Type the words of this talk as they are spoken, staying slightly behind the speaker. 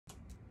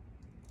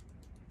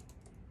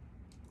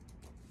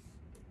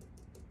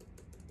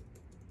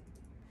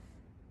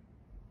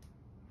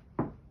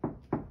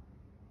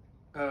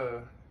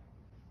Uh,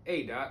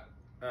 hey Doc,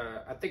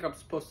 I think I'm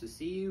supposed to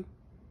see you.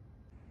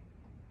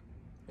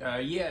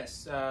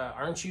 Yes,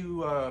 aren't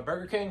you,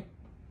 Burger King?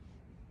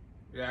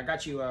 Yeah, I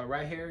got you,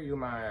 right here. You're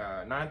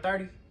my,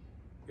 9:30.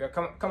 Yeah,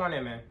 come on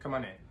in, man. Come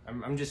on in.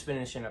 I'm just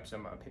finishing up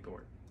some,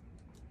 paperwork.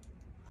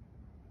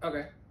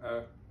 Okay,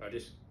 I'll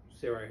just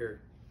sit right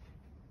here.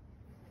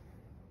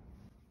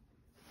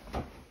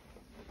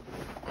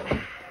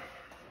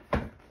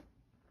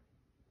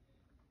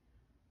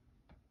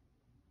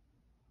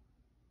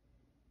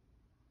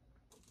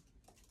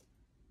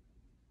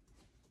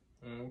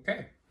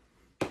 Okay.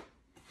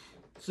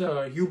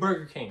 So, you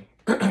Burger King.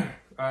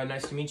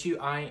 Nice to meet you.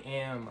 I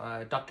am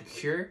Dr.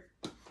 Cure.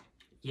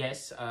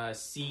 Yes,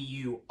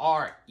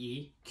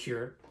 C-U-R-E,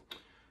 Cure.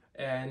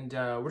 And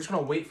we're just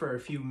gonna wait for a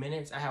few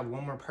minutes. I have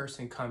one more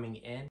person coming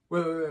in.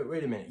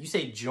 Wait a minute. You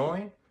say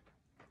join?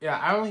 Yeah,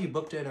 I only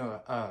booked in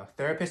a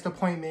therapist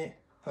appointment,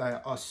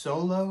 a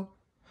solo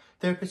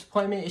therapist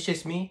appointment. It's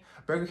just me,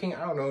 Burger King.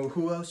 I don't know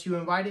who else you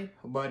invited,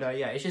 but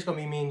yeah, it's just gonna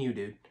be me and you,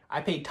 dude. I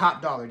paid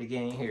top dollar to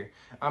get in here.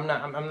 I'm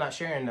not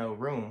sharing no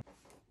room.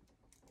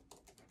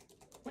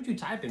 What you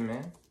typing,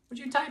 man? What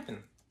you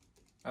typing?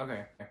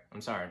 Okay,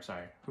 I'm sorry.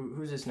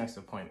 Who's this next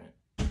appointment?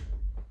 Oh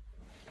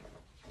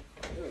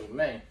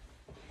man,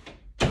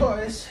 oh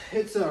it's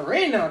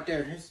raining out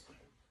there.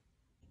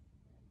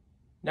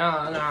 No.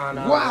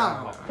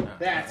 Wow,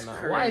 that's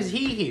crazy. Why is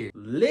he here?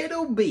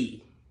 Little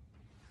B,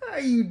 how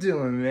you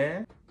doing,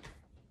 man?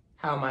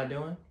 How am I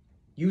doing?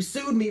 You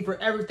sued me for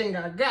everything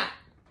I got.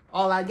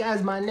 All I got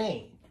is my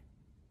name.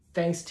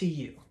 Thanks to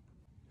you.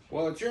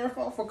 Well, it's your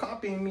fault for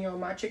copying me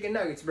on my chicken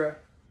nuggets, bro.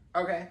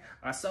 Okay,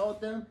 I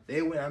sold them.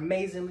 They went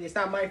amazingly. It's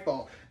not my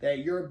fault that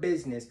your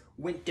business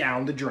went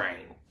down the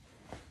drain.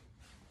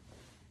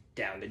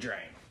 Down the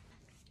drain.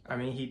 I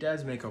mean, he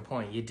does make a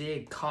point. You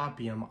did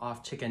copy him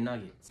off chicken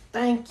nuggets.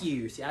 Thank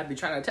you. See, I've been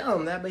trying to tell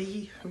him that, but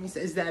he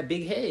says that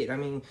big head. I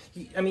mean,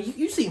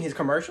 you've seen his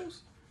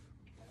commercials.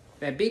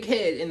 That big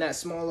head in that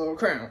small little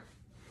crown.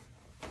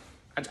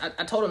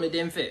 I told him it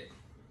didn't fit.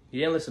 He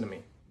didn't listen to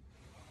me.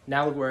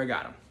 Now look where I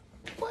got him.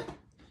 What?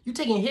 You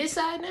taking his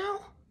side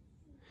now?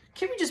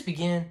 Can we just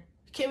begin?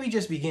 Can we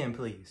just begin,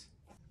 please?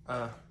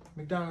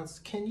 McDonald's,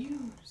 can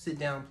you sit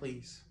down,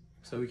 please?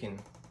 So we can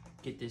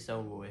get this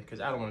over with, because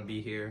I don't want to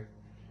be here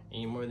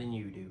any more than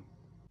you do.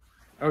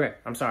 Okay,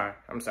 I'm sorry.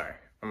 I'm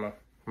gonna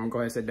go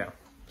ahead and sit down.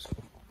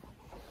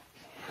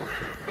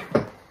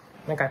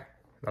 Okay,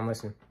 I'm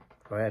listening.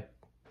 Go ahead.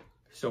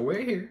 So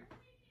we're here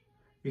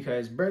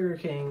because Burger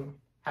King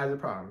has a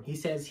problem. He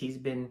says he's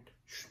been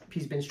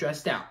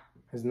stressed out.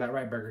 Isn't that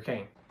right, Burger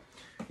King?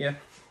 Yeah,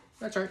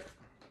 that's right.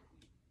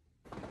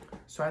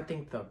 So I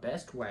think the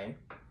best way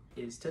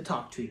is to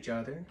talk to each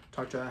other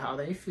how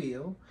they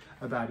feel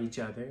about each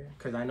other.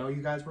 Because I know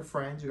you guys were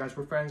friends. You guys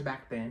were friends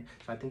back then.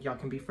 So I think y'all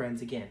can be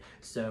friends again.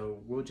 So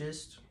we'll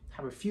just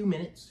have a few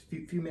minutes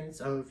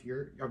of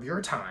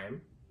your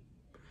time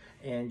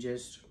and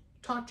just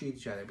talk to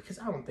each other. Because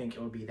I don't think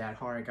it will be that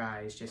hard,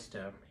 guys, just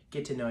to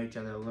get to know each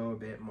other a little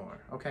bit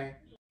more. Okay?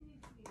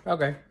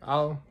 Okay,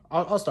 I'll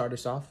start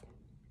this off.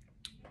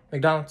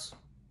 McDonald's.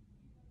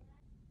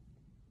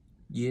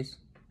 Yes.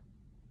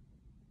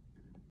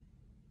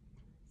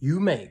 You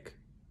make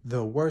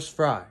the worst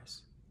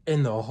fries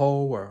in the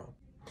whole world.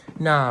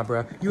 Nah,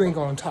 bruh, you ain't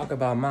gonna talk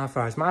about my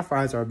fries. My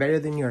fries are better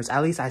than yours.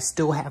 At least I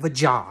still have a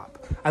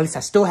job. What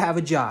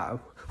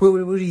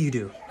do you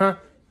do, huh?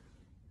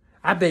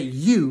 I bet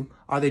you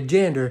are the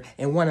janitor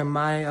in one of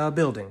my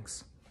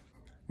buildings.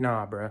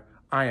 Nah, bruh,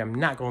 I am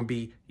not gonna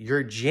be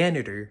your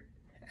janitor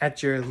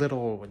at your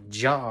little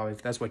job,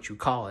 if that's what you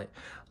call it.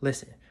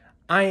 Listen,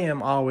 I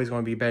am always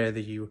going to be better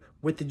than you,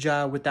 with the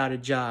job, without a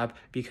job,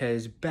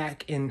 because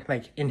back in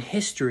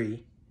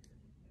history,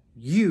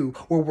 you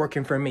were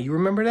working for me. You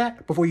remember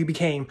that? Before you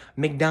became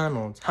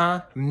McDonald's,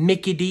 huh?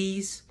 Mickey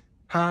D's?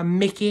 Huh?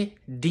 Mickey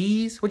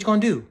D's? What you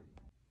gonna do?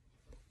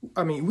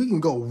 I mean, we can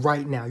go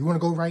right now. You want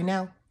to go right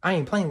now? I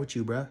ain't playing with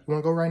you, bruh. You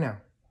want to go right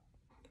now?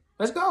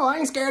 Let's go. I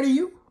ain't scared of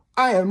you.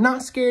 I am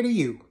not scared of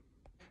you.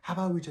 How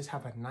about we just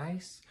have a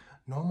nice,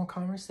 normal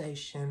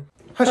conversation?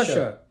 Hush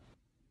up.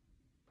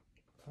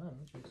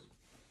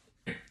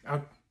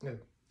 I'll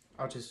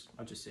just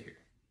sit here.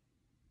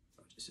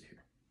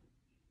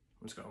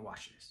 I'm just gonna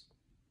watch this.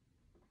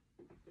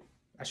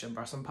 I should have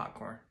brought some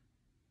popcorn.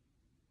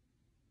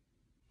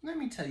 Let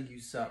me tell you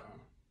something,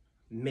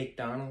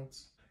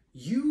 McDonald's.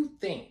 You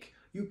think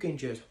you can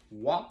just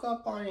walk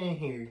up on in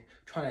here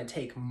trying to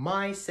take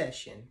my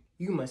session?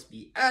 You must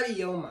be out of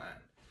your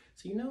mind.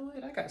 So you know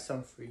what? I got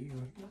something for you.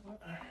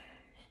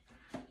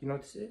 You know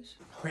what this is?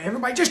 All right,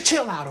 everybody just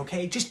chill out,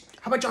 okay?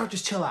 How about y'all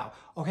just chill out,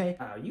 okay?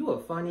 You a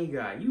funny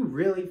guy. You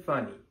really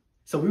funny.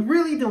 So we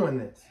really doing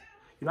this.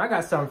 You know, I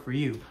got something for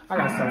you.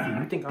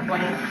 You think I'm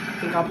playing?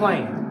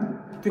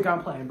 You think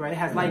I'm playing, bro? It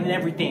has light and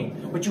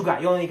everything. What you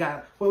got? You only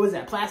got, what was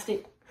that,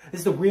 plastic?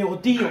 This is the real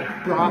deal,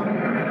 bro.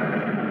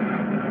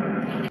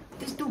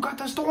 This dude got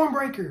the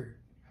Stormbreaker.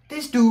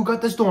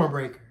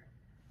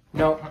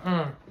 No,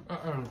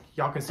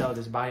 y'all can sell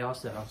this by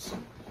yourselves.